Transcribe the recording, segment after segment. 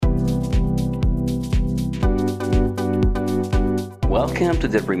Welcome to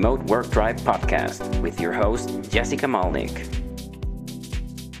the Remote Work Drive podcast with your host, Jessica Malnick.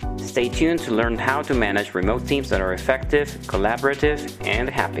 Stay tuned to learn how to manage remote teams that are effective, collaborative, and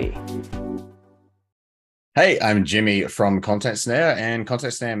happy. Hey, I'm Jimmy from Content Snare, and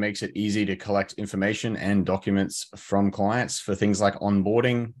Content Snare makes it easy to collect information and documents from clients for things like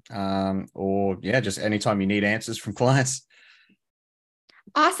onboarding, or just anytime you need answers from clients.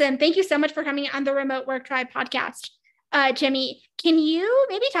 Awesome. Thank you so much for coming on the Remote Work Tribe podcast. Jimmy, can you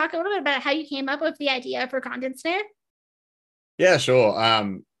maybe talk a little bit about how you came up with the idea for Content Snare? Yeah, sure.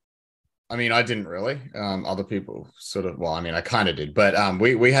 I didn't really. Other people I kind of did, but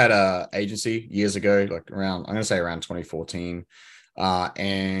we had a agency years ago, around 2014.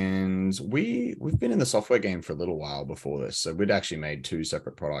 And we've been in the software game for a little while before this. So we'd actually made two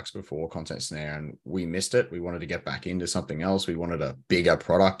separate products before Content Snare, and we missed it. We wanted to get back into something else. We wanted a bigger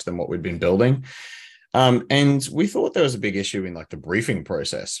product than what we'd been building. And we thought there was a big issue in the briefing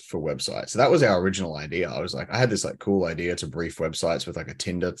process for websites. So that was our original idea. I had this cool idea to brief websites with a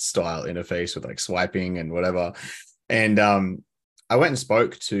Tinder style interface with swiping and whatever. And I went and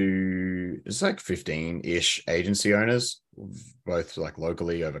spoke to 15-ish agency owners, both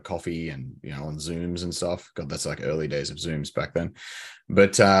locally over coffee and on Zooms and stuff. God, that's early days of Zooms back then.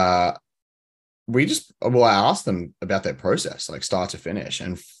 But I asked them about their process, start to finish,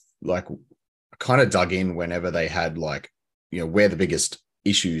 and kind of dug in whenever they had where the biggest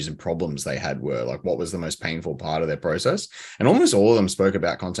issues and problems they had were, what was the most painful part of their process. And almost all of them spoke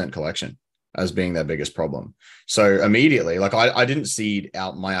about content collection as being their biggest problem. So immediately, I didn't seed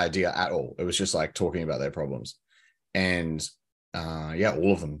out my idea at all. It was just talking about their problems. And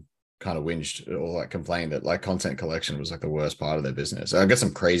all of them kind of whinged or complained that content collection was the worst part of their business. I got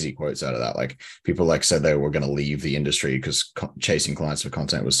some crazy quotes out of that. People said they were going to leave the industry because chasing clients for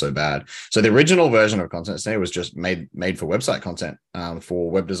content was so bad. So the original version of Content Snare was just made for website content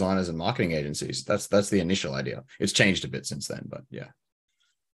for web designers and marketing agencies. That's the initial idea. It's changed a bit since then, but yeah.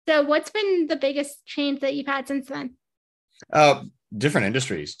 So what's been the biggest change that you've had since then? Different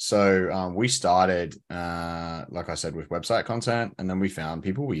industries. So we started, like I said, with website content, and then we found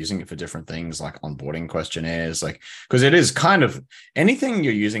people were using it for different things like onboarding questionnaires, because it is kind of anything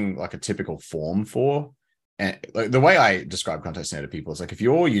you're using a typical form for. And the way I describe Content Snare to people is if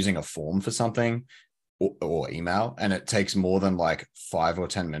you're using a form for something or email and it takes more than 5 or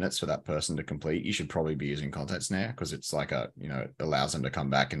 10 minutes for that person to complete, you should probably be using Content Snare, because it's it allows them to come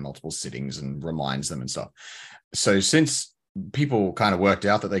back in multiple sittings and reminds them and stuff. So since people kind of worked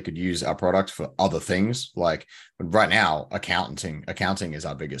out that they could use our product for other things, right now, accounting is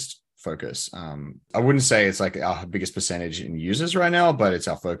our biggest focus. I wouldn't say it's our biggest percentage in users right now, but it's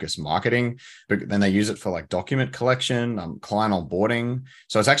our focus. Marketing, but then they use it for document collection, client onboarding.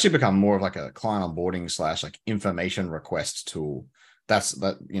 So it's actually become more of a client onboarding / information request tool.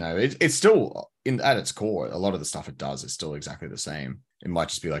 It's still at its core, a lot of the stuff it does is still exactly the same. It might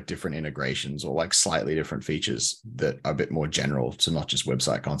just be different integrations or slightly different features that are a bit more general to not just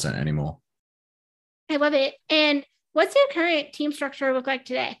website content anymore. I love it. And what's your current team structure look like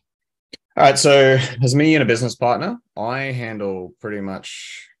today? All right. So as me and a business partner, I handle pretty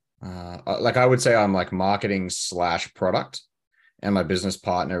much, I would say I'm marketing / product, and my business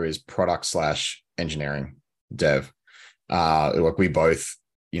partner is product / engineering dev. We both,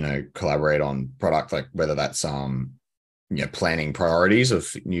 collaborate on product, whether that's, planning priorities of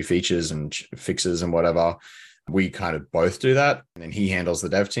new features and fixes and whatever. We kind of both do that. And then he handles the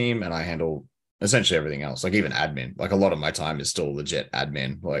dev team and I handle essentially everything else, even admin. A lot of my time is still legit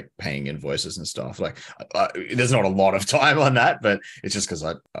admin, paying invoices and stuff. There's not a lot of time on that, but it's just because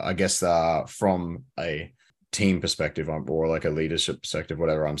I guess from a team perspective or a leadership perspective,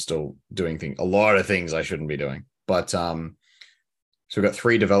 whatever, I'm still doing a lot of things I shouldn't be doing. But so we've got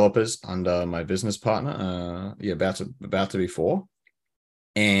 3 developers under my business partner. About to be 4.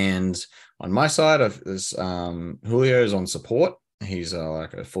 And on my side, there's Julio's on support. He's a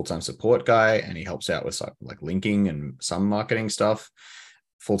full-time support guy, and he helps out with linking and some marketing stuff.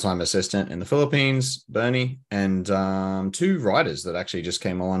 Full-time assistant in the Philippines, Bernie, and 2 writers that actually just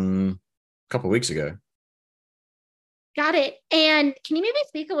came on a couple of weeks ago. Got it. And can you maybe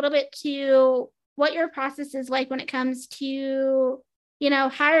speak a little bit to what your process is like when it comes to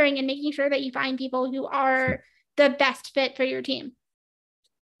hiring and making sure that you find people who are the best fit for your team?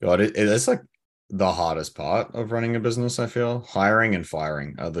 God, it's the hardest part of running a business, I feel. Hiring and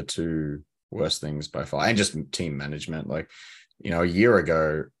firing are the 2 worst things by far, and just team management. A year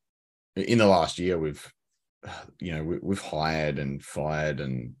ago, in the last year, we've hired and fired,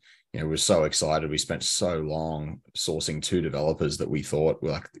 and we're so excited. We spent so long sourcing 2 developers that we thought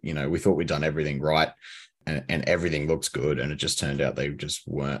we thought we'd done everything right. and everything looked good, and it just turned out they just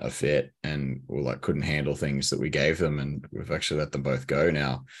weren't a fit and or like couldn't handle things that we gave them, and we've actually let them both go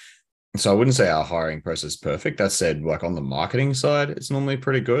now. So I wouldn't say our hiring process is perfect. That said, like on the marketing side, it's normally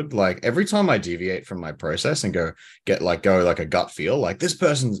pretty good. Like every time I deviate from my process and go like a gut feel, like this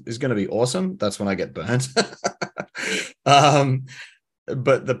person is going to be awesome, that's when I get burnt.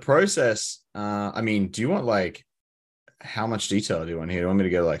 But the process, I mean, do you want like how much detail do you want here? Do you want me to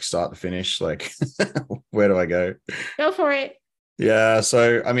go like start to finish? Like where do I go? Go for it. Yeah.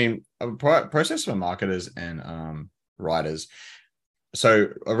 So I mean, a process for marketers and writers. So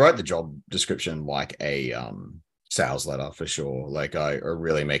I write the job description like a sales letter for sure. Like I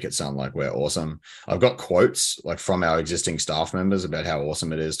really make it sound like we're awesome. I've got quotes like from our existing staff members about how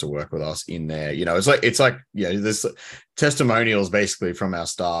awesome it is to work with us in there. You know, it's like yeah, there's testimonials basically from our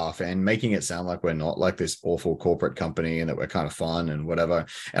staff and making it sound like we're not like this awful corporate company and that we're kind of fun and whatever.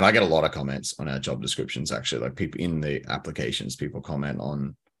 And I get a lot of comments on our job descriptions actually. Like people in the applications, people comment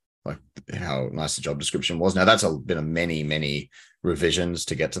on like how nice the job description was. Now that's been a many revisions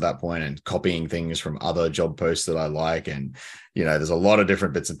to get to that point and copying things from other job posts that I like. And, you know, there's a lot of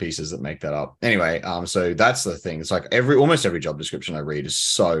different bits and pieces that make that up. Anyway, so that's the thing. It's like almost every job description I read is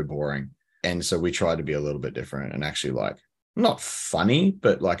so boring. And so we try to be a little bit different and actually like not funny,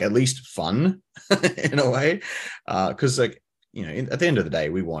 but like at least fun in a way. Cause like, you know, at the end of the day,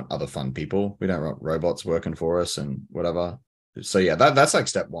 we want other fun people. We don't want robots working for us and whatever. So yeah, that's like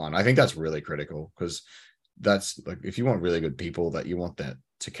step one. I think that's really critical because that's like if you want really good people that you want that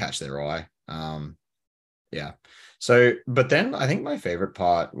to catch their eye. Yeah. So, but then I think my favorite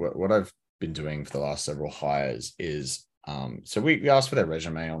part, what I've been doing for the last several hires is, so we ask for their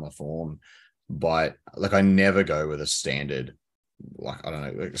resume on the form, but like I never go with a standard, like, I don't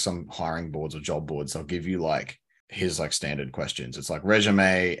know, like some hiring boards or job boards, they'll give you like, here's like standard questions. It's like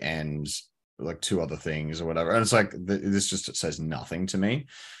resume and like two other things or whatever. And it's like, this just says nothing to me.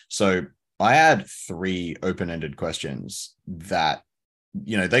 So I had 3 open-ended questions that,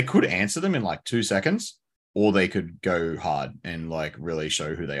 you know, they could answer them in like 2 seconds, or they could go hard and like really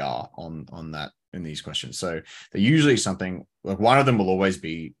show who they are on that in these questions. So they're usually something like one of them will always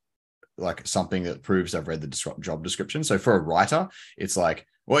be like something that proves they've read the job description. So for a writer, it's like,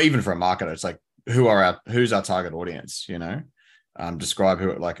 well, even for a marketer, it's like, who's our target audience, you know? Describe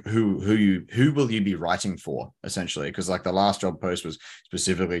who will you be writing for essentially, because like the last job post was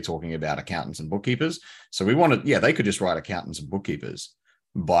specifically talking about accountants and bookkeepers, so we wanted, yeah, they could just write accountants and bookkeepers,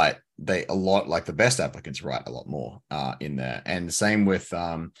 but the best applicants write a lot more in there. And the same with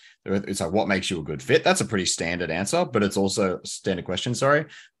it's like what makes you a good fit. That's a pretty standard answer, but it's also standard question, sorry,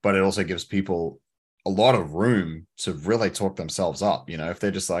 but it also gives people a lot of room to really talk themselves up, you know, if they're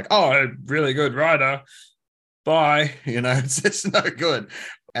just like, oh, a really good writer, bye, you know, it's no good.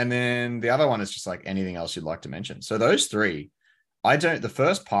 And then the other one is just like anything else you'd like to mention. So those 3, the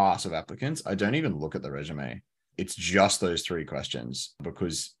first pass of applicants, I don't even look at the resume. It's just those 3 questions,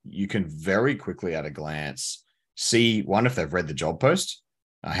 because you can very quickly at a glance see, one, if they've read the job post,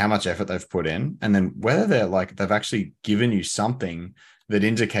 how much effort they've put in, and then whether they've actually given you something that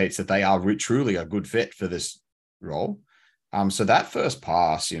indicates that they are truly a good fit for this role. So that first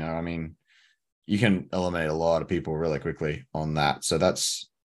pass, you know, I mean, you can eliminate a lot of people really quickly on that. So that's,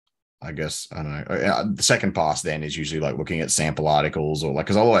 I guess, I don't know. The second pass then is usually like looking at sample articles, or like,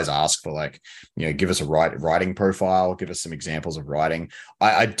 because I'll always ask for like, you know, give us a writing profile, give us some examples of writing.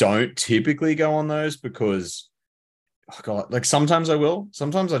 I don't typically go on those because, oh God, like sometimes I will.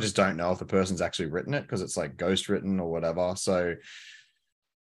 Sometimes I just don't know if the person's actually written it because it's like ghost written or whatever. So,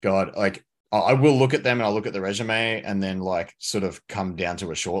 God, like I will look at them and I'll look at the resume and then like sort of come down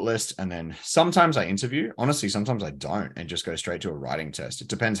to a short list. And then sometimes I interview. Honestly, sometimes I don't and just go straight to a writing test. It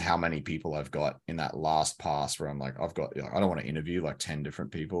depends how many people I've got in that last pass where I'm like, I don't want to interview like 10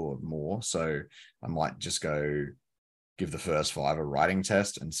 different people or more. So I might just go give the first 5 a writing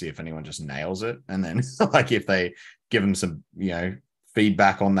test and see if anyone just nails it. And then like if they give them some, you know,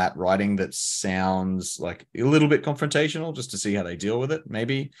 feedback on that writing that sounds like a little bit confrontational, just to see how they deal with it,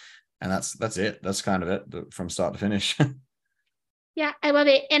 maybe. And that's it. That's kind of it from start to finish. Yeah, I love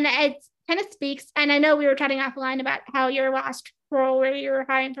it. And it kind of speaks, and I know we were chatting offline about how your last role where you were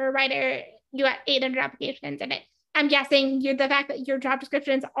hiring for a writer, you got 800 applications in it. I'm guessing the fact that your job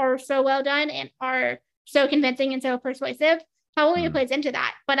descriptions are so well done and are so convincing and so persuasive probably plays into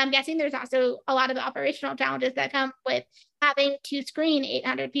that. But I'm guessing there's also a lot of operational challenges that come with having to screen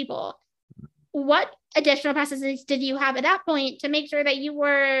 800 people. What additional processes did you have at that point to make sure that you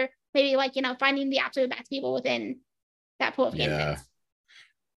were maybe like, you know, finding the absolute best people within that pool of candidates?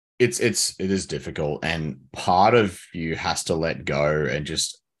 It is difficult, and part of you has to let go and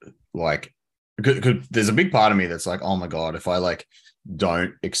just like because there's a big part of me that's like, oh my God, if I like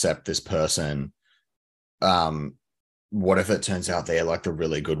don't accept this person, what if it turns out they're like the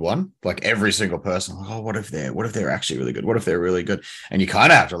really good one? Like every single person, like, oh, what if they're actually really good? What if they're really good? And you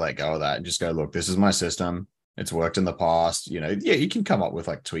kind of have to let go of that and just go, look, this is my system. It's worked in the past. You know, yeah, you can come up with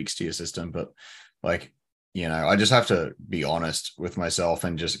like tweaks to your system, but like, you know, I just have to be honest with myself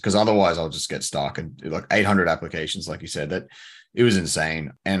and just because otherwise I'll just get stuck and like 800 applications, like you said, that it was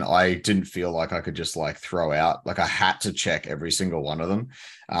insane. And I didn't feel like I could just like throw out, like I had to check every single one of them.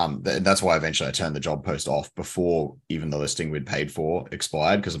 That's why eventually I turned the job post off before even the listing we'd paid for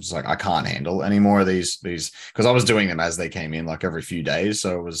expired, because I'm just like, I can't handle any more of these, because I was doing them as they came in like every few days.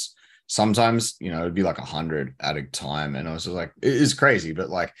 So it was sometimes, you know, it'd be like 100 at a time. And I was just like, it is crazy. But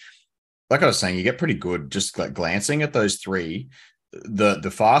like I was saying, you get pretty good just like glancing at those three.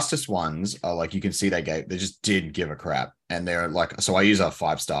 The fastest ones are like, you can see they just did give a crap. And they're like, so I use a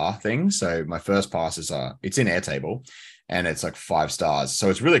 5-star thing. So my first pass is it's in Airtable and it's like 5 stars. So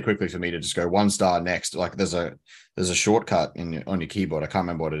it's really quickly for me to just go 1 star next. Like there's a shortcut on your keyboard. I can't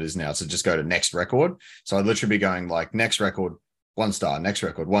remember what it is now. So just go to next record. So I'd literally be going like next record, 1 star, next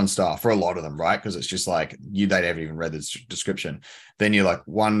record, 1 star for a lot of them, right? Because it's just like they haven't even read the description. Then you're like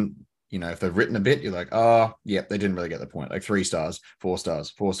you know, if they've written a bit, you're like, oh, yep, they didn't really get the point. Like 3 stars, 4 stars,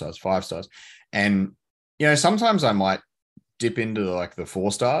 4 stars, 5 stars. And, you know, sometimes I might dip into like the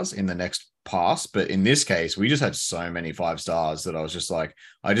 4 stars in the next pass. But in this case, we just had so many 5 stars that I was just like,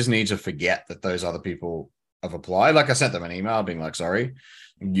 I just need to forget that those other people have applied. Like I sent them an email being like, sorry,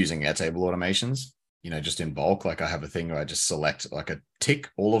 using Airtable automations, you know, just in bulk. Like I have a thing where I just select like a tick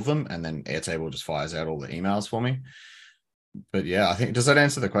all of them and then Airtable just fires out all the emails for me. But yeah, I think, does that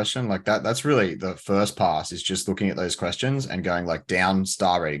answer the question? Like that's really the first pass, is just looking at those questions and going like down,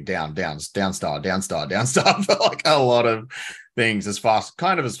 star rating, down star for like a lot of things as fast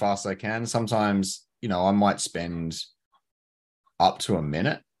as I can. Sometimes, you know, I might spend up to a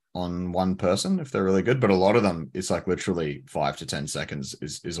minute on one person if they're really good, but a lot of them, it's like literally 5 to 10 seconds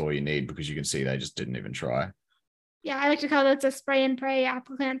is all you need, because you can see they just didn't even try. Yeah, I like to call those the spray and pray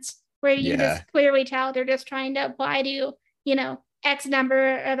applicants, where you just clearly tell they're just trying to apply to, you know, X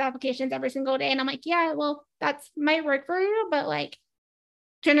number of applications every single day. And I'm like, yeah, well, that's might work for you, but like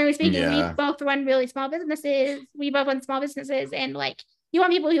generally speaking, we both run small businesses. And like, you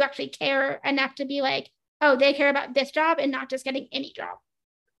want people who actually care enough to be like, oh, they care about this job and not just getting any job.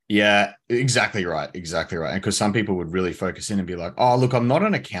 Yeah, exactly right. And because some people would really focus in and be like, oh, look, I'm not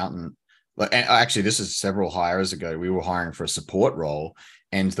an accountant. Like, and actually, this is several hires ago. We were hiring for a support role.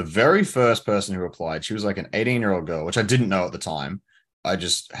 And the very first person who applied, she was like an 18-year-old girl, which I didn't know at the time.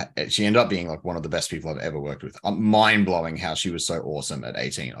 She ended up being like one of the best people I've ever worked with. Mind blowing how she was so awesome at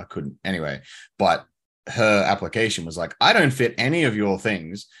 18. I couldn't anyway, but her application was like, I don't fit any of your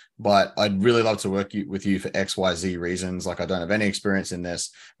things, but I'd really love to work with you for XYZ reasons. Like I don't have any experience in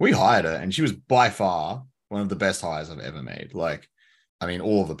this. We hired her and she was by far one of the best hires I've ever made. Like, I mean,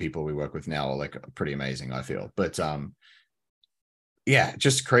 all of the people we work with now are like pretty amazing, I feel. But yeah,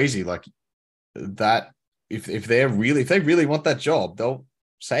 just crazy. Like that, if they really want that job, they'll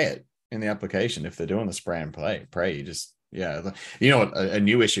say it in the application. If they're doing the spray and pray, you just, yeah. You know what, a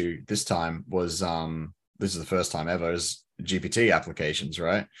new issue this time was, this is the first time ever, is GPT applications,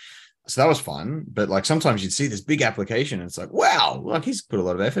 right? So that was fun. But like sometimes you'd see this big application and it's like, wow, like he's put a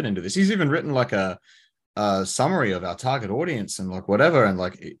lot of effort into this. He's even written like a summary of our target audience and like whatever, and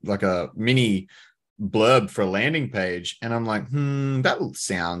like a mini blurb for a landing page. And I'm like, that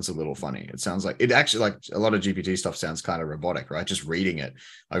sounds a little funny. It sounds like it actually, like a lot of GPT stuff sounds kind of robotic, right? Just reading it,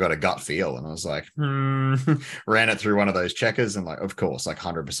 I got a gut feel and I was like, ran it through one of those checkers and like, of course, like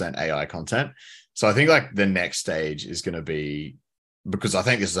 100% AI content. So I think like the next stage is going to be, because I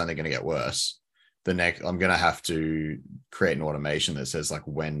think this is only going to get worse. I'm going to have to create an automation that says like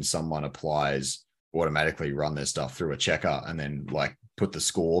when someone applies, automatically run their stuff through a checker and then like put the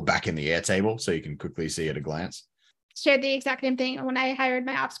score back in the Airtable so you can quickly see at a glance. Shared the exact same thing when I hired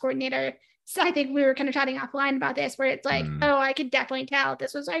my ops coordinator. So I think we were kind of chatting offline about this, where it's like, oh, I could definitely tell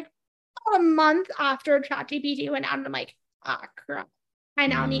this was like a month after ChatGPT went out, and I'm like, crap. I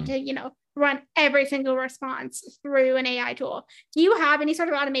now need to, you know, run every single response through an AI tool. Do you have any sort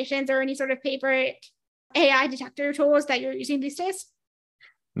of automations or any sort of favorite AI detector tools that you're using these days?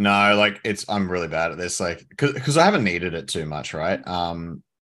 No, like I'm really bad at this, like, because I haven't needed it too much, right?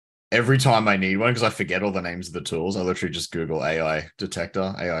 Every time I need one, because I forget all the names of the tools, I literally just Google AI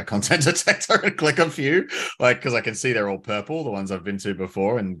content detector, and click a few, like, because I can see they're all purple, the ones I've been to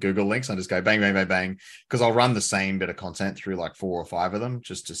before, and Google links. I just go bang, bang, bang, bang, because I'll run the same bit of content through like 4 or 5 of them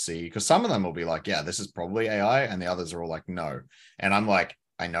just to see, because some of them will be like, yeah, this is probably AI, and the others are all like, no. And I'm like,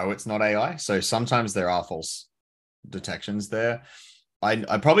 I know it's not AI. So sometimes there are false detections there.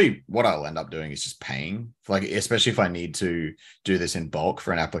 I probably, what I'll end up doing is just paying for, like, especially if I need to do this in bulk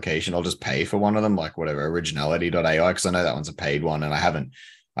for an application, I'll just pay for one of them, like whatever, originality.ai, because I know that one's a paid one, and I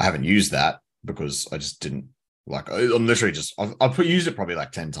haven't used that because I just didn't, like, I'm literally just, I've used it probably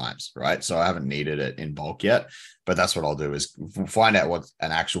like 10 times, right? So I haven't needed it in bulk yet, but that's what I'll do, is find out what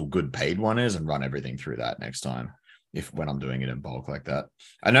an actual good paid one is and run everything through that next time, when I'm doing it in bulk like that.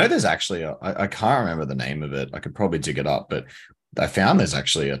 I know there's actually I can't remember the name of it. I could probably dig it up, but I found there's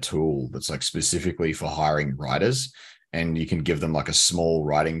actually a tool that's like specifically for hiring writers, and you can give them like a small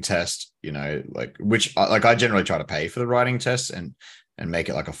writing test, like, which, like, I generally try to pay for the writing tests and make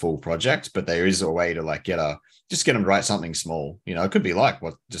it like a full project, but there is a way to like get them to write something small. It could be like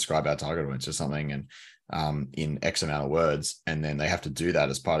describe our target audience or something, and in X amount of words, and then they have to do that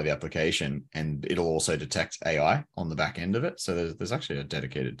as part of the application, and it'll also detect AI on the back end of it. So there's actually a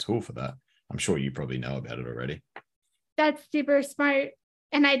dedicated tool for that. I'm sure you probably know about it already. That's super smart.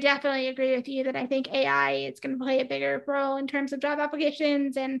 And I definitely agree with you that I think AI is going to play a bigger role in terms of job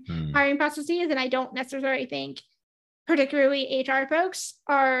applications and hiring processes. And I don't necessarily think particularly HR folks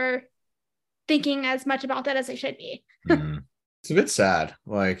are thinking as much about that as they should be. It's a bit sad.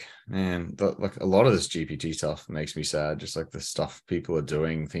 Like, man, like a lot of this GPT stuff makes me sad. Just like the stuff people are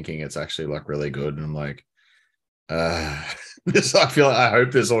doing, thinking it's actually like really good. And I'm like, I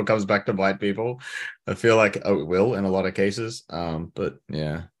hope this all comes back to bite people. I feel like it will in a lot of cases. But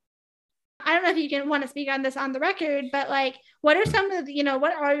yeah. I don't know if you want to speak on this on the record, but like, what are some of the,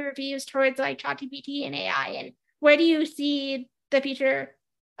 what are your views towards like ChatGPT and AI, and where do you see the future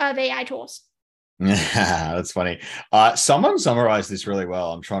of AI tools? That's funny. Someone summarized this really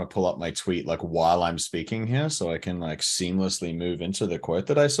well. I'm trying to pull up my tweet like while I'm speaking here, so I can like seamlessly move into the quote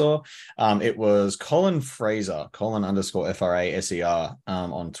that I saw. It was Colin Fraser, Colin_FRASER,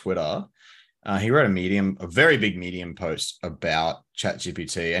 on Twitter. He wrote a very big Medium post about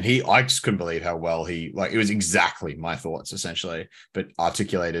ChatGPT, and I just couldn't believe how well it was exactly my thoughts essentially, but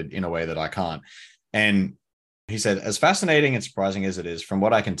articulated in a way that I can't. And he said, as fascinating and surprising as it is, from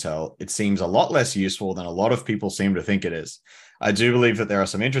what I can tell, it seems a lot less useful than a lot of people seem to think it is. I do believe that there are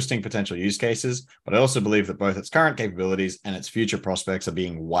some interesting potential use cases, but I also believe that both its current capabilities and its future prospects are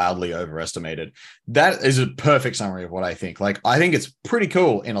being wildly overestimated. That is a perfect summary of what I think. Like, I think it's pretty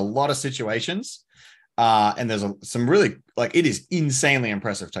cool in a lot of situations. And there's some really, like, it is insanely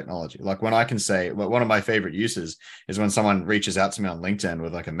impressive technology. Like, when I can say, one of my favorite uses is when someone reaches out to me on LinkedIn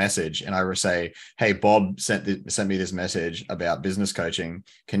with like a message, and I say, hey, Bob sent me this message about business coaching.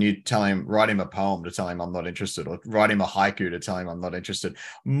 Can you write him a poem to tell him I'm not interested, or write him a haiku to tell him I'm not interested?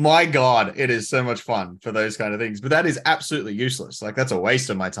 My God, it is so much fun for those kind of things. But that is absolutely useless. Like, that's a waste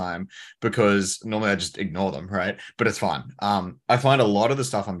of my time, because normally I just ignore them, right? But it's fun. I find a lot of the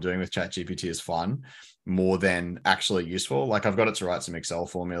stuff I'm doing with ChatGPT is fun, more than actually useful. Like, I've got it to write some Excel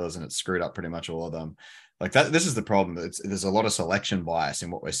formulas, and it's screwed up pretty much all of them. Like, that, this is the problem. There's a lot of selection bias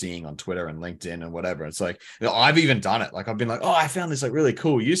in what we're seeing on Twitter and LinkedIn and whatever. It's like, I've even done it. Like, I've been like, oh, I found this like really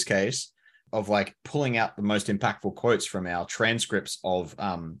cool use case of like pulling out the most impactful quotes from our transcripts of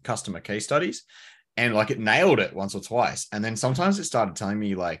customer case studies. And like, it nailed it once or twice. And then sometimes it started telling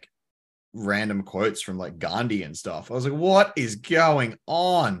me like random quotes from like Gandhi and stuff. I was like, what is going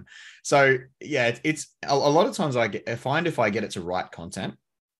on? So yeah, it's a lot of times I find if I get it to write content,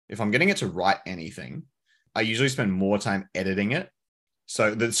 if I'm getting it to write anything, I usually spend more time editing it.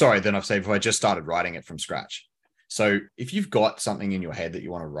 Than I've said if I just started writing it from scratch. So if you've got something in your head that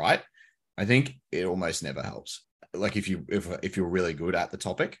you want to write, I think it almost never helps. Like, if you're really good at the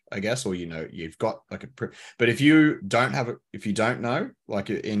topic, I guess, or you've got like but if you don't know, like,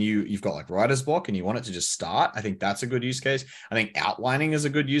 and you've got like writer's block and you want it to just start, I think that's a good use case. I think outlining is a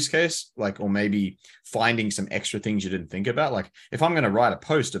good use case, like, or maybe finding some extra things you didn't think about. Like, if I'm going to write a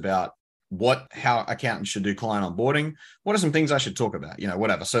post about how accountants should do client onboarding, what are some things I should talk about,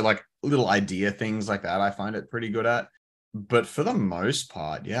 whatever. So like little idea things like that, I find it pretty good at. But for the most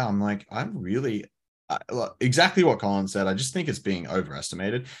part, yeah, I'm like, exactly what Colin said. I just think it's being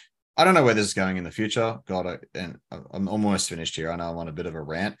overestimated. I don't know where this is going in the future. God, I'm almost finished here. I know I'm on a bit of a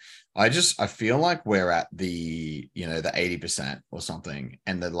rant. I feel like we're at the 80% or something,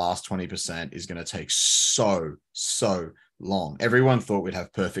 and the last 20% is going to take so long. Everyone thought we'd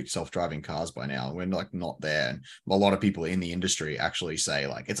have perfect self-driving cars by now. We're like not there. And a lot of people in the industry actually say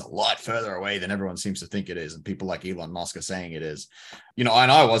like it's a lot further away than everyone seems to think it is. And people like Elon Musk are saying it is, and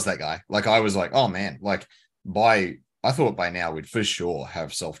I was that guy. Like, I was like, oh man, like I thought by now we'd for sure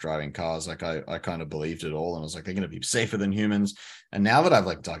have self-driving cars. Like, I kind of believed it all. And I was like, they're going to be safer than humans. And now that I've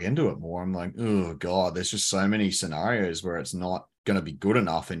like dug into it more, I'm like, oh God, there's just so many scenarios where it's not going to be good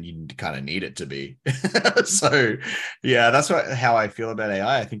enough, and you kind of need it to be. So yeah, that's how I feel about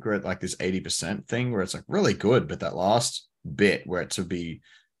AI. I think we're at like this 80% thing where it's like really good, but that last bit where it to be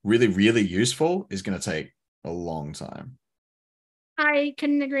really, really useful is going to take a long time. I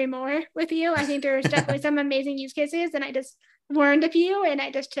couldn't agree more with you. I think there's definitely some amazing use cases, and I just learned a few, and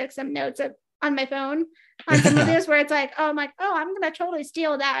I just took some notes on my phone on some of this where it's like, oh, I'm going to totally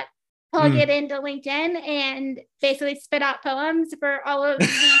steal that, plug it into LinkedIn, and basically spit out poems for all of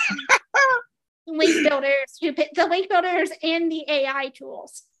the link builders the link builders and the AI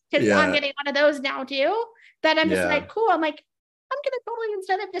tools. Because I'm getting one of those now too, that I'm just like, cool. I'm like, I'm going to totally,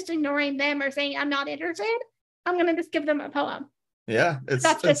 instead of just ignoring them or saying I'm not interested, I'm going to just give them a poem. Yeah,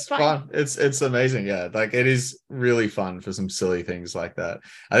 it's fun. It's amazing. Yeah, like it is really fun for some silly things like that.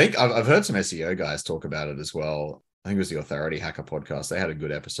 I think I've heard some SEO guys talk about it as well. I think it was the Authority Hacker podcast. They had a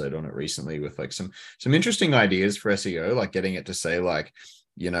good episode on it recently with like some interesting ideas for SEO, like getting it to say like,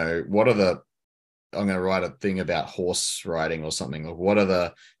 you know, what are the, I'm going to write a thing about horse riding or something. Like what are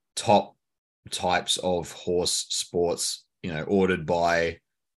the top types of horse sports, you know, ordered by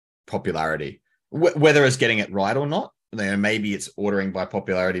popularity, whether it's getting it right or not. You know, maybe it's ordering by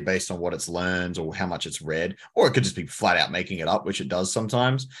popularity based on what it's learned or how much it's read, or it could just be flat out making it up, which it does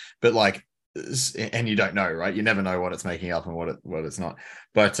sometimes. But like, and you don't know, right? You never know what it's making up and what it's not.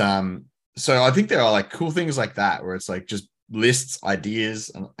 But so I think there are like cool things like that where it's like just lists,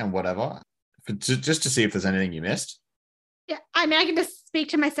 ideas, and whatever, just to see if there's anything you missed. Yeah, I mean, I can just speak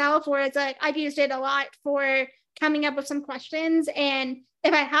to myself where it's like I've used it a lot for coming up with some questions, and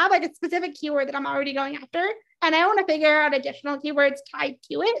if I have like a specific keyword that I'm already going after, and I want to figure out additional keywords tied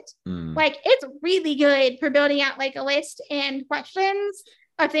to it, like it's really good for building out like a list and questions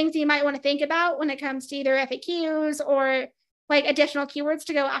of things you might want to think about when it comes to either FAQs or like additional keywords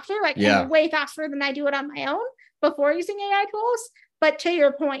to go after, like way faster than I do it on my own before using AI tools. But to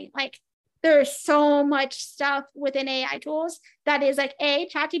your point, like there's so much stuff within AI tools that is like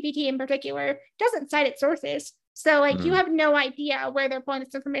ChatGPT in particular doesn't cite its sources. So like you have no idea where they're pulling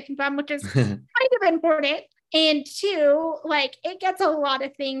this information from, which is kind of important. And two, like it gets a lot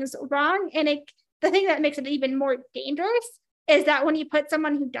of things wrong. And the thing that makes it even more dangerous is that when you put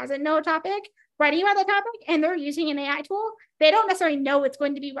someone who doesn't know a topic writing about the topic and they're using an AI tool, they don't necessarily know it's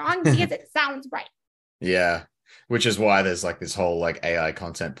going to be wrong because it sounds right. Yeah. Which is why there's like this whole like AI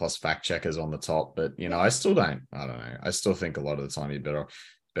content plus fact checkers on the top. But, you know, I don't know. I still think a lot of the time you're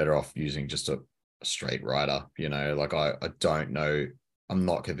better off using just a straight writer, you know, like I don't know. I'm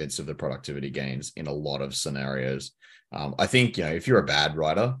not convinced of the productivity gains in a lot of scenarios. I think, you know, if you're a bad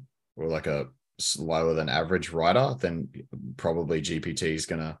writer or like a slower than average writer, then probably GPT is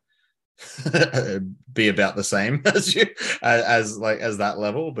going to be about the same as you, as that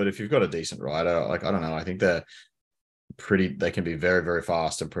level. But if you've got a decent writer, like, I don't know, I think they can be very, very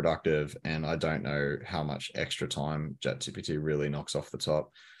fast and productive. And I don't know how much extra time ChatGPT really knocks off the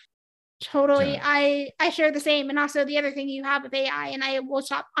top. Totally. Yeah. I share the same. And also the other thing you have with AI, and I will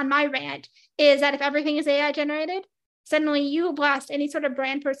stop on my rant, is that if everything is AI generated, suddenly you blast any sort of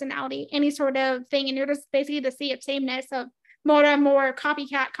brand personality, any sort of thing, and you're just basically the sea of sameness of more and more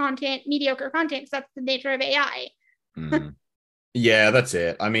copycat content, mediocre content, because that's the nature of AI. Yeah, that's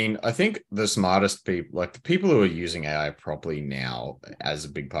it. I mean, I think the smartest people, like the people who are using AI properly now as a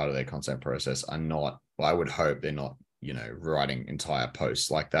big part of their content process are not, well, I would hope they're not, you know, writing entire posts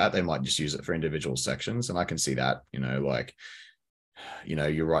like that. They might just use it for individual sections. And I can see that, you know, like, you know,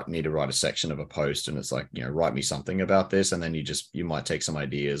 need to write a section of a post and it's like, you know, write me something about this. And then you might take some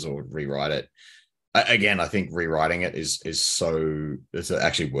ideas or rewrite it. Again, I think rewriting it is it's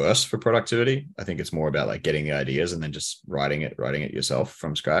actually worse for productivity. I think it's more about like getting the ideas and then just writing it yourself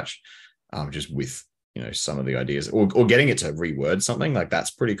from scratch, just with, you know, some of the ideas or getting it to reword something like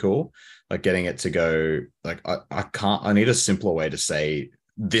that's pretty cool. Like getting it to go like, I need a simpler way to say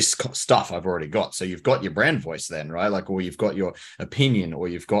this stuff I've already got. So you've got your brand voice then, right? Like, or you've got your opinion, or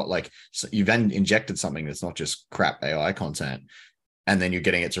you've got like, you've then injected something that's not just crap AI content. And then you're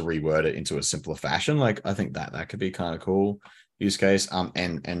getting it to reword it into a simpler fashion. Like, I think that could be kind of cool use case.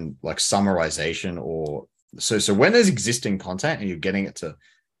 And like summarization or so when there's existing content and you're getting it to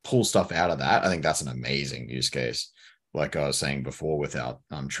pull stuff out of that, I think that's an amazing use case. Like I was saying before with our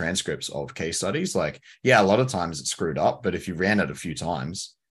transcripts of case studies, like, yeah, a lot of times it's screwed up, but if you ran it a few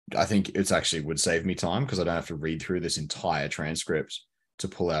times, I think it's actually would save me time because I don't have to read through this entire transcript to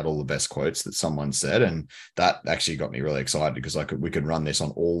pull out all the best quotes that someone said. And that actually got me really excited because we could run this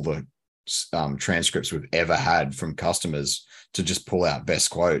on all the transcripts we've ever had from customers to just pull out best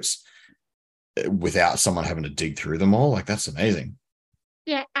quotes without someone having to dig through them all. Like, that's amazing.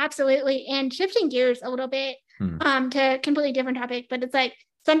 Yeah, absolutely. And shifting gears a little bit to a completely different topic, but it's like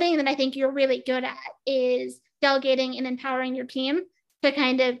something that I think you're really good at is delegating and empowering your team to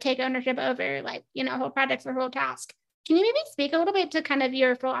kind of take ownership over like, whole projects or whole task. Can you maybe speak a little bit to kind of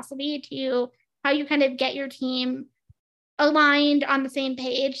your philosophy to how you kind of get your team aligned on the same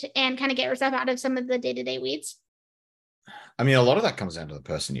page and kind of get yourself out of some of the day-to-day weeds? I mean, a lot of that comes down to the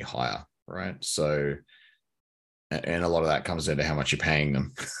person you hire, right? So, and a lot of that comes down to how much you're paying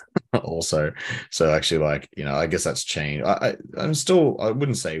them also. So actually, like, I guess that's changed. I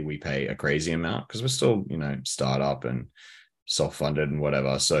wouldn't say we pay a crazy amount because we're still, startup and self-funded and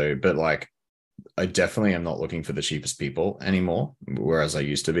whatever. So, but like, I definitely am not looking for the cheapest people anymore, whereas I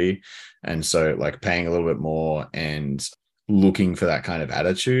used to be. And so like paying a little bit more and looking for that kind of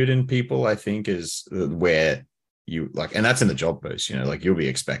attitude in people, I think is where you like, and that's in the job post, like you'll be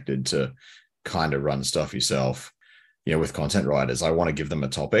expected to kind of run stuff yourself. With content writers, I want to give them a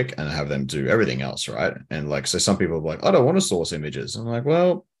topic and have them do everything else, right? And like, so some people are like, I don't want to source images. I'm like,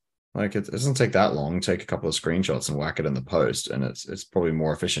 well, like it doesn't take that long. Take a couple of screenshots and whack it in the post, and it's probably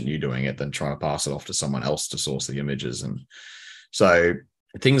more efficient you doing it than trying to pass it off to someone else to source the images. And so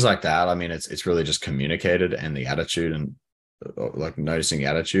things like that. I mean, it's really just communicated and the attitude and like noticing the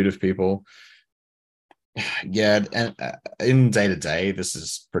attitude of people. Yeah, and in day to day, this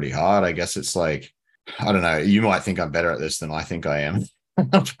is pretty hard. I guess it's like, I don't know. You might think I'm better at this than I think I am,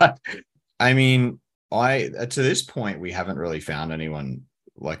 but I mean, to this point we haven't really found anyone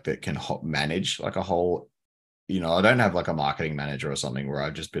like that can manage like a whole, I don't have like a marketing manager or something where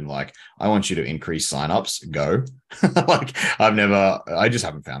I've just been like, I want you to increase signups, go. Like I just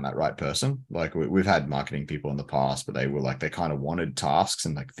haven't found that right person. Like we've had marketing people in the past, but they were like, they kind of wanted tasks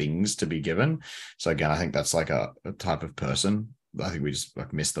and like things to be given. So again, I think that's like a type of person. I think we just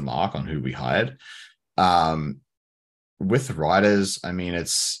like missed the mark on who we hired. With writers, I mean,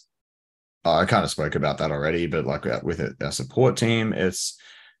 I kind of spoke about that already, but like with our support team,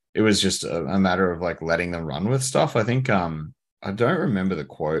 it was just a matter of like letting them run with stuff. I think, I don't remember the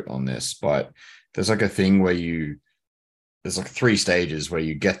quote on this, but there's like a thing where there's like 3 stages where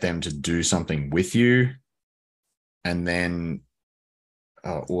you get them to do something with you and then,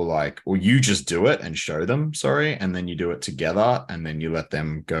 or you just do it and show them, and then you do it together and then you let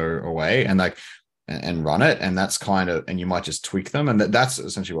them go away and run it. And that's kind of, and you might just tweak them. And that's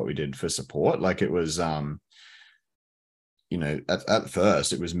essentially what we did for support. Like it was, at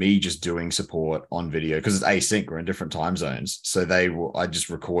first it was me just doing support on video because it's async, we're in different time zones. So I just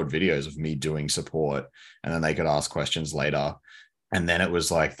record videos of me doing support and then they could ask questions later. And then it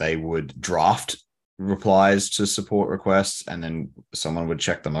was like, they would draft replies to support requests and then someone would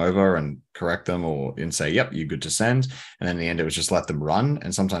check them over and correct them and say, yep, you're good to send. And then in the end, it was just let them run.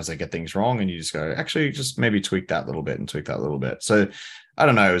 And sometimes they get things wrong and you just go, actually, just maybe tweak that little bit and tweak that little bit. So I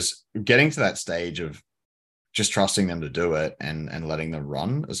don't know, it was getting to that stage of just trusting them to do it and letting them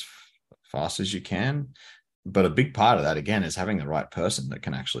run as fast as you can. But a big part of that, again, is having the right person that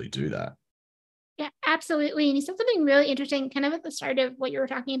can actually do that. Yeah, absolutely. And you said something really interesting kind of at the start of what you were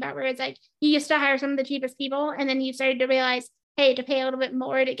talking about, where it's like you used to hire some of the cheapest people and then you started to realize, hey, to pay a little bit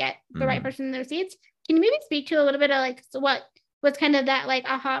more to get the right person in those seats. Can you maybe speak to a little bit of like, so what was kind of that like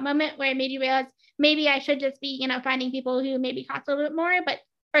aha moment where it made you realize maybe I should just be, finding people who maybe cost a little bit more, but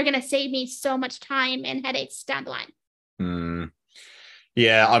are going to save me so much time and headaches down the line?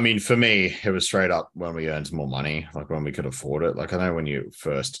 Yeah, I mean, for me, it was straight up when we earned more money, like when we could afford it. Like I know when you're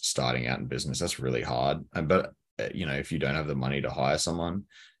first starting out in business, that's really hard. But, if you don't have the money to hire someone,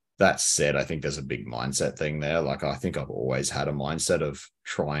 that said, I think there's a big mindset thing there. Like I think I've always had a mindset of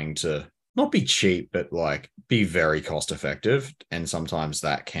trying to not be cheap, but like be very cost effective. And sometimes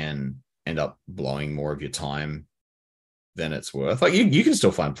that can end up blowing more of your time than it's worth. Like you can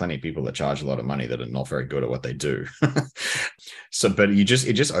still find plenty of people that charge a lot of money that are not very good at what they do. So, but it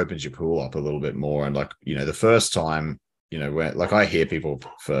just opens your pool up a little bit more. And like, the first time, where like I hear people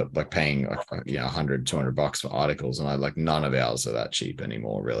for like paying like, $100, $200 for articles, and I like none of ours are that cheap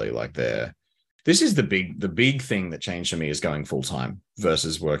anymore, really. Like this is the big thing that changed for me is going full time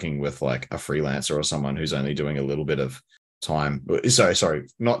versus working with like a freelancer or someone who's only doing a little bit of time. Sorry,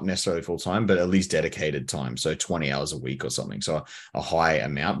 not necessarily full time, but at least dedicated time. So 20 hours a week or something. So a high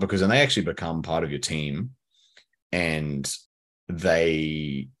amount, because then they actually become part of your team and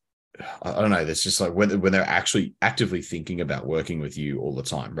I don't know, there's just like when they're actually actively thinking about working with you all the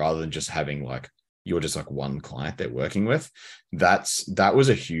time, rather than just having like, you're just like one client they're working with. That was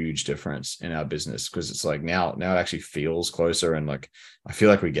a huge difference in our business, because it's like now it actually feels closer and like, I feel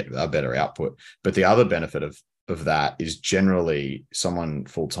like we get a better output. But the other benefit of that is generally someone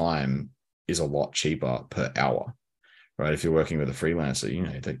full-time is a lot cheaper per hour, right? If you're working with a freelancer, you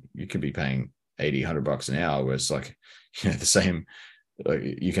know, you could be paying 80, $100 an hour, where it's like, you know, the same, like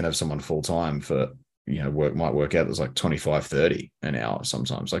you can have someone full time for, you know, might work out as like 25, 30 an hour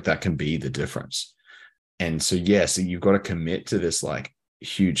sometimes. Like that can be the difference. And so, so you've got to commit to this like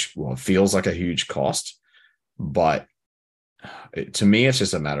huge, well, it feels like a huge cost, but to me, it's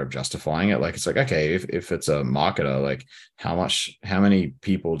just a matter of justifying it. Like, it's like, okay, if it's a marketer, like how many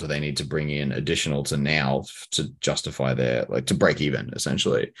people do they need to bring in additional to now to justify their, like, to break even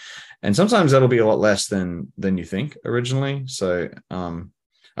essentially? And sometimes that'll be a lot less than you think originally. So,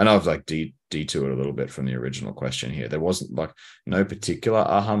 I know I've like detoured a little bit from the original question here. There wasn't like no particular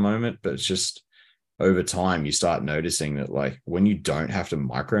aha moment, but it's just over time, you start noticing that like when you don't have to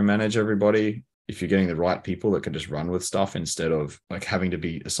micromanage everybody, if you're getting the right people that can just run with stuff instead of like having to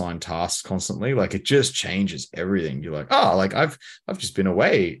be assigned tasks constantly, like it just changes everything. You're like, oh, like I've just been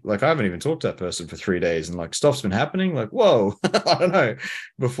away. Like I haven't even talked to that person for 3 days and like stuff's been happening. Like, whoa, I don't know.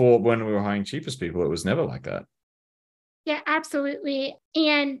 Before, when we were hiring cheapest people, it was never like that. Yeah, absolutely.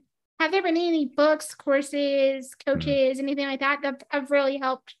 And have there been any books, courses, coaches, anything like that that have really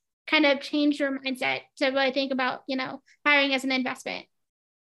helped kind of change your mindset to really think about, you know, hiring as an investment?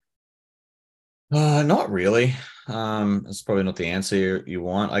 Not really. That's probably not the answer you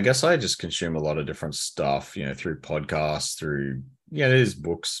want. I guess I just consume a lot of different stuff, you know, through podcasts, through, it is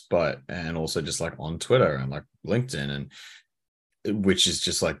books, and also just like on Twitter and like LinkedIn, and which is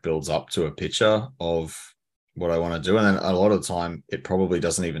just like builds up to a picture of what I want to do. And then a lot of the time it probably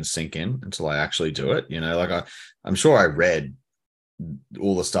doesn't even sink in until I actually do it. You know, like I'm sure I read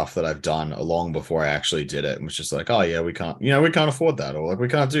all the stuff that I've done long before I actually did it, and was just like, oh yeah, we can't afford that, or like we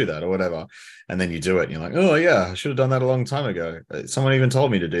can't do that or whatever. And then you do it and you're like, oh yeah, I should have done that a long time ago. Someone even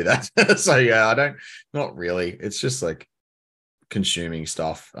told me to do that. So yeah, not really. It's just like consuming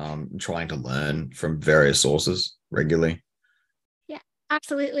stuff, trying to learn from various sources regularly. Yeah,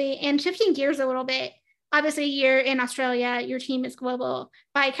 absolutely. And shifting gears a little bit, obviously you're in Australia, your team is global.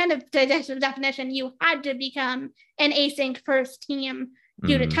 By kind of definition, you had to become an async first team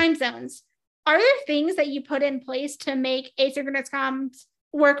due to time zones. Are there things that you put in place to make asynchronous comms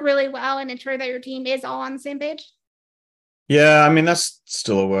work really well and ensure that your team is all on the same page? Yeah, I mean, that's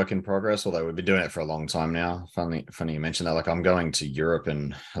still a work in progress, although we've been doing it for a long time now. Funny you mentioned that. Like, I'm going to Europe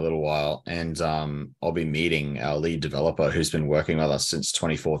in a little while, and I'll be meeting our lead developer who's been working with us since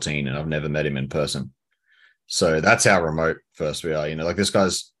 2014, and I've never met him in person. So that's how remote first we are. You know, like this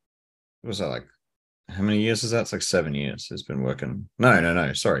guy's, what was that, like, how many years is that? It's like 7 years he's been working.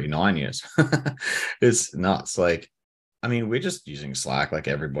 No, sorry, 9 years. It's nuts. Like, I mean, we're just using Slack like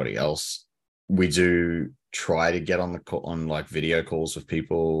everybody else. We do try to get on like video calls with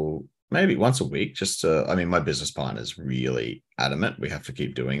people maybe once a week, just to, I mean, my business partner is really adamant we have to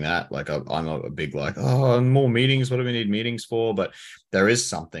keep doing that. Like I'm a big like, oh, more meetings, what do we need meetings for? But there is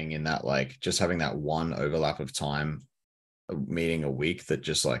something in that, like just having that one overlap of time, a meeting a week, that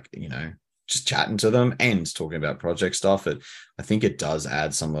just like, you know, just chatting to them and talking about project stuff. I think it does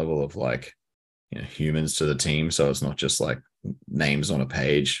add some level of like, you know, humans to the team. So it's not just like names on a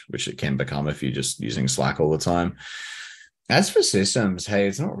page, which it can become if you're just using Slack all the time. As for systems, hey,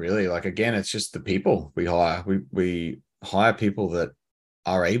 it's not really, like, again, it's just the people we hire. We hire people that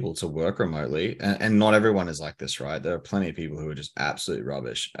are able to work remotely, and not everyone is like this, right? There are plenty of people who are just absolute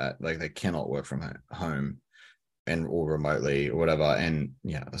rubbish at, like, they cannot work from home or remotely or whatever. And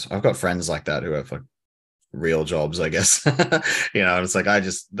yeah, I've got friends like that who have like real jobs, I guess. You know, and it's like,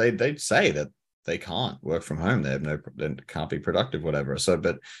 they say that they can't work from home. They can't be productive, whatever. So,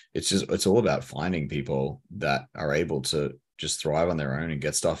 but it's all about finding people that are able to just thrive on their own and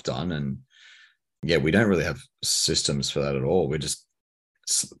get stuff done. And yeah, we don't really have systems for that at all. We just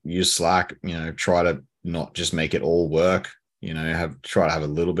use Slack, you know, try to not just make it all work, you know, try to have a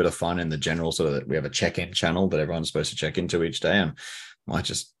little bit of fun in the general, so that we have a check-in channel that everyone's supposed to check into each day, and might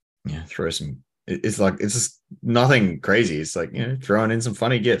just, you know, throw some, it's just nothing crazy. It's like, you know, throwing in some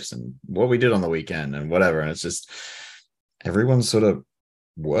funny gifts and what we did on the weekend and whatever. And it's just, everyone sort of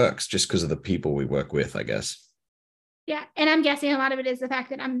works just because of the people we work with, I guess. Yeah. And I'm guessing a lot of it is the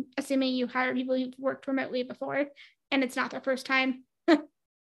fact that I'm assuming you hire people who've worked remotely before and it's not their first time.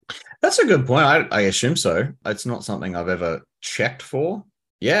 That's a good point. I assume so. It's not something I've ever checked for.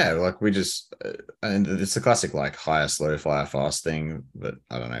 Yeah, like we just, and it's the classic like hire slow, fire fast thing. But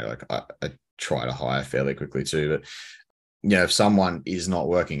I don't know, like I try to hire fairly quickly too. But you know, if someone is not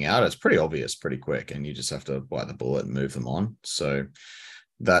working out, it's pretty obvious pretty quick, and you just have to bite the bullet and move them on. So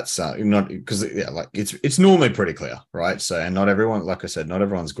that's not, because yeah, like it's normally pretty clear, right? So, and not everyone, like I said, not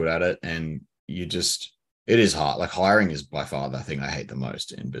everyone's good at it, and you just, it is hard. Like hiring is by far the thing I hate the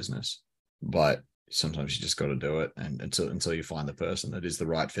most in business. But sometimes you just got to do it, and until you find the person that is the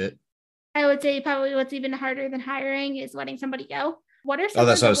right fit. I would say probably what's even harder than hiring is letting somebody go. What are some Oh,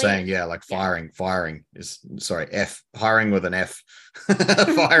 that's of what I the was saying. ways? Yeah, like firing is, sorry, hiring with an F.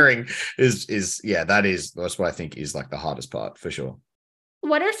 Firing that's what I think is like the hardest part for sure.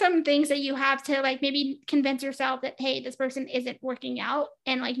 What are some things that you have to like maybe convince yourself that, hey, this person isn't working out,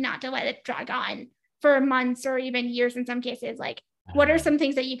 and like not to let it drag on for months or even years in some cases? Like, what are some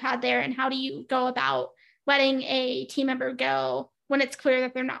things that you've had there, and how do you go about letting a team member go when it's clear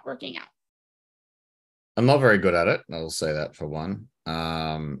that they're not working out? I'm not very good at it. I'll say that for one.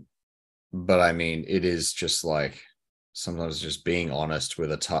 But I mean, it is just like sometimes just being honest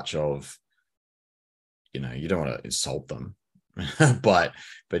with a touch of, you don't want to insult them, but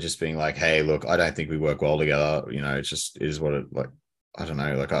just being like, hey, look, I don't think we work well together. It just is what it like. I don't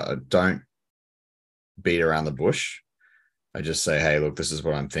know. Like I don't beat around the bush. I just say, hey, look, this is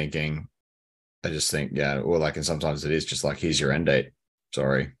what I'm thinking. I just think, yeah, or like, and sometimes it is just like, here's your end date.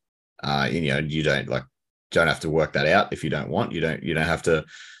 Sorry. You don't have to work that out if you don't want. You don't have to.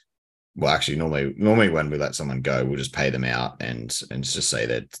 Well, actually, normally when we let someone go, we'll just pay them out and just say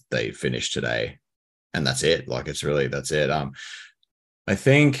that they finished today, and that's it. Like that's it. I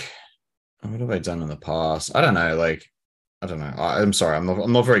think, what have I done in the past? I don't know. Like, I don't know. I'm sorry.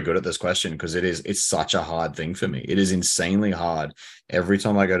 I'm not very good at this question because it's such a hard thing for me. It is insanely hard. Every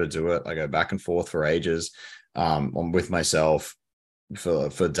time I go to do it, I go back and forth for ages. I'm with myself for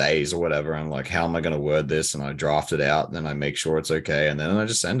days or whatever. I'm like, how am I going to word this? And I draft it out, and then I make sure it's okay, and then I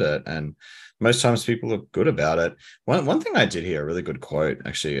just send it. And most times people are good about it. One thing I did hear, a really good quote,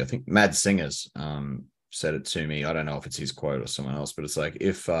 actually, I think Mad Singers said it to me. I don't know if it's his quote or someone else, but it's like,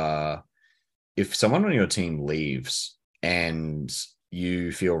 if someone on your team leaves and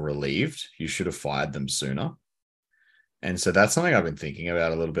you feel relieved, you should have fired them sooner. And so that's something I've been thinking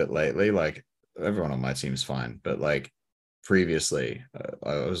about a little bit lately. Like, everyone on my team is fine, but like previously,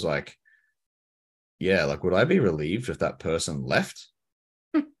 I was like, yeah, like, would I be relieved if that person left?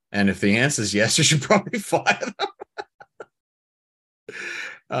 And if the answer is yes, you should probably fire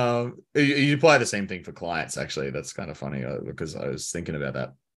them. You apply the same thing for clients, actually. That's kind of funny because I was thinking about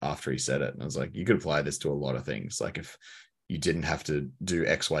that after he said it. And I was like, you could apply this to a lot of things. Like, if you didn't have to do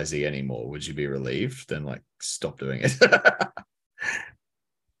XYZ anymore, would you be relieved? Then like, stop doing it.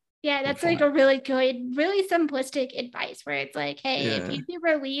 Yeah, that's like a really good, really simplistic advice where it's like, hey, Yeah. if you'd be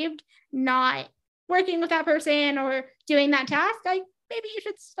relieved not working with that person or doing that task, like maybe you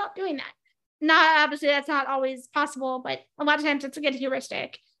should stop doing that. Not obviously that's not always possible, but a lot of times it's a good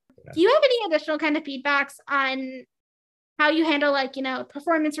heuristic. Yeah. Do you have any additional kind of feedbacks on how you handle like,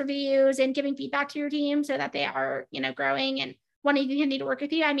 performance reviews and giving feedback to your team so that they are, growing and wanting to continue to work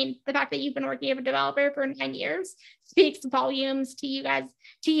with you? I mean, the fact that you've been working as a developer for 9 years speaks volumes to you as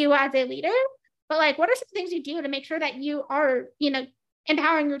a leader. But like, what are some things you do to make sure that you are,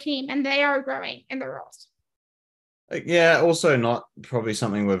 empowering your team and they are growing in their roles? Yeah, also not probably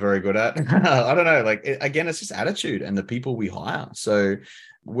something we're very good at. I don't know. Like, again, it's just attitude and the people we hire. So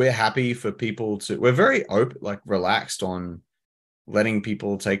we're happy for people we're very open, like relaxed on letting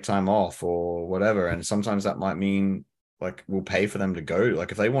people take time off or whatever. And sometimes that might mean like we'll pay for them to go.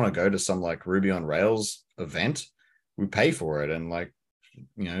 Like, if they want to go to some like Ruby on Rails event, we pay for it and like,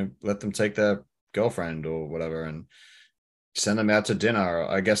 let them take their girlfriend or whatever and send them out to dinner,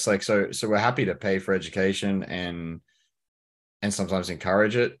 I guess. Like, so we're happy to pay for education and sometimes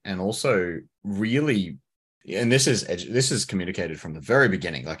encourage it. And also really, and this is communicated from the very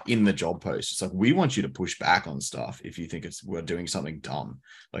beginning, like in the job post, it's like, we want you to push back on stuff if you think we're doing something dumb.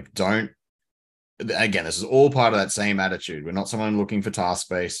 Like, don't, again, this is all part of that same attitude. We're not someone looking for task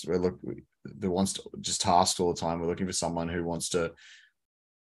based. That wants to just task all the time. We're looking for someone who wants to,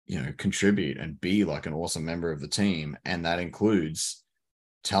 contribute and be like an awesome member of the team. And that includes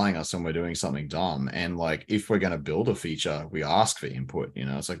telling us when we're doing something dumb. And like, if we're going to build a feature, we ask for input.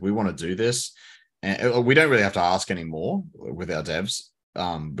 It's like, we want to do this, and we don't really have to ask anymore with our devs,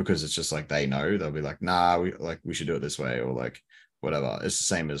 because it's just like, they know. They'll be like, nah, we should do it this way, or like whatever. It's the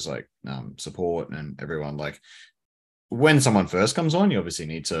same as like support and everyone. Like, when someone first comes on, you obviously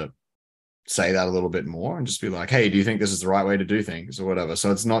need to say that a little bit more and just be like, hey, do you think this is the right way to do things or whatever?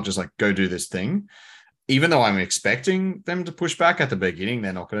 So it's not just like, go do this thing. Even though I'm expecting them to push back at the beginning,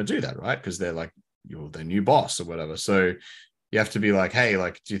 they're not going to do that, right? Because they're like, you're the new boss or whatever. So you have to be like, hey,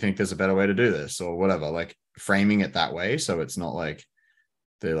 like, do you think there's a better way to do this or whatever? Like, framing it that way. So it's not like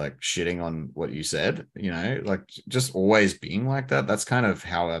they're like shitting on what you said, like, just always being like that. That's kind of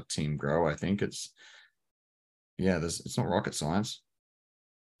how our team grow. I think it's not rocket science.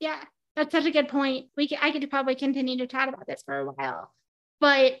 Yeah, that's such a good point. I could probably continue to chat about this for a while.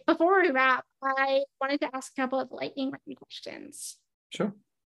 But before we wrap, I wanted to ask a couple of lightning round questions. Sure.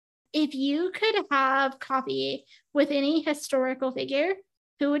 If you could have coffee with any historical figure,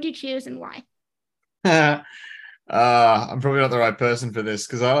 who would you choose and why? I'm probably not the right person for this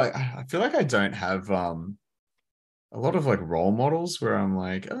because I feel like I don't have a lot of like role models where I'm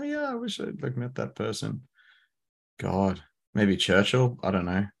like, oh yeah, I wish I'd like met that person. God, maybe Churchill. I don't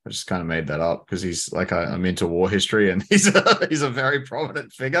know. I just kind of made that up because he's like I'm into war history and he's a very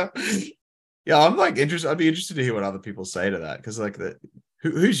prominent figure. Yeah, I'm like interested. I'd be interested to hear what other people say to that because like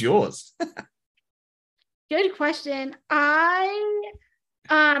who's yours? Good question. I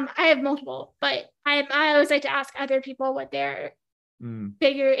have multiple, but I always like to ask other people what their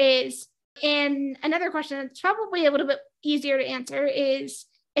figure is. And another question that's probably a little bit easier to answer is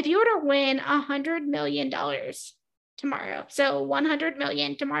if you were to win $100 million tomorrow, so 100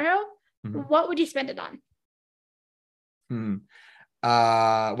 million tomorrow, what would you spend it on?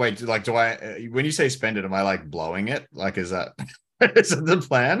 Wait, like, do I, when you say spend it, am I like blowing it? Like, is that the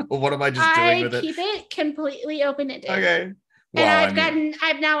plan or what am I just doing with it? I keep it completely open-ended. Okay. Well, and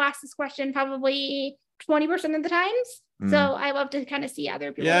I've now asked this question probably 20% of the times. So I love to kind of see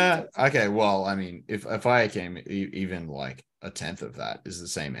other people. Yeah. Okay. Well, I mean, if I came even like a tenth of that is the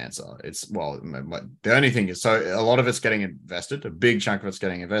same answer. It's the only thing is, so a lot of it's getting invested. A big chunk of it's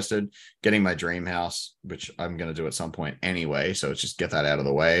getting invested, getting my dream house, which I'm going to do at some point anyway. So it's just get that out of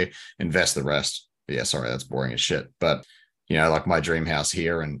the way, invest the rest. Yeah. Sorry. That's boring as shit. But you know, like my dream house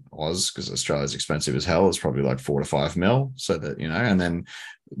here in Oz, because Australia's expensive as hell, is probably like 4 to 5 mil. So that, you know, and then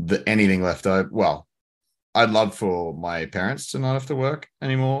anything left over, well, I'd love for my parents to not have to work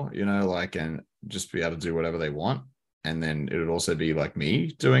anymore, you know, like, and just be able to do whatever they want. And then it would also be like me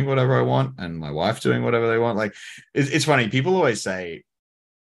doing whatever I want and my wife doing whatever they want. Like, it's funny. People always say,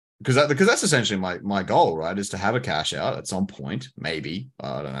 because that's essentially my goal, right? Is to have a cash out at some point, maybe,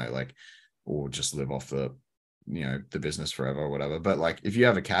 I don't know, like, or just live off the, you know, the business forever or whatever. But like, if you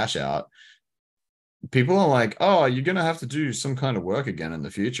have a cash out, people are like, oh, you're going to have to do some kind of work again in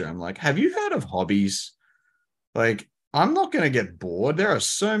the future. I'm like, have you heard of hobbies? Like, I'm not going to get bored. There are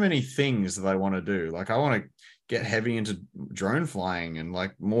so many things that I want to do. Like, I want to get heavy into drone flying and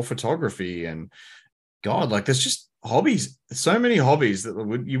like more photography and God, like there's just hobbies, so many hobbies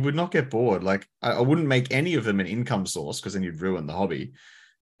that you would not get bored. Like I wouldn't make any of them an income source because then you'd ruin the hobby.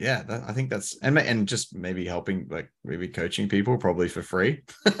 Yeah, I think that's, and just maybe helping, like maybe coaching people probably for free,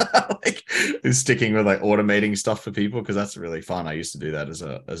 like sticking with like automating stuff for people because that's really fun. I used to do that as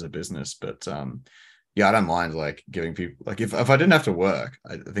a business, but yeah, I don't mind like giving people, like if I didn't have to work,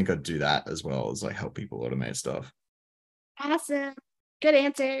 I think I'd do that as well as like help people automate stuff. Awesome. Good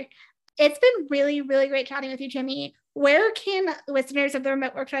answer. It's been really, really great chatting with you, Jimmy. Where can listeners of the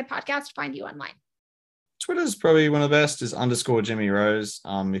Remote Work Tribe podcast find you online? Twitter's probably one of the best is _Jimmy Rose.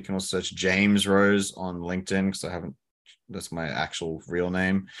 You can also search James Rose on LinkedIn because that's my actual real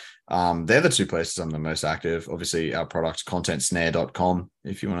name. They're the two places I'm the most active. Obviously our product contentsnare.com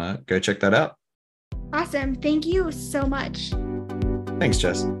if you want to go check that out. Awesome. Thank you so much. Thanks,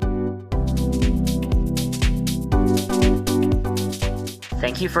 Jess.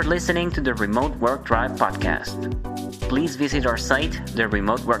 Thank you for listening to the Remote Work Tribe podcast. Please visit our site,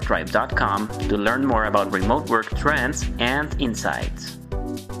 thereremoteworktribe.com, to learn more about remote work trends and insights.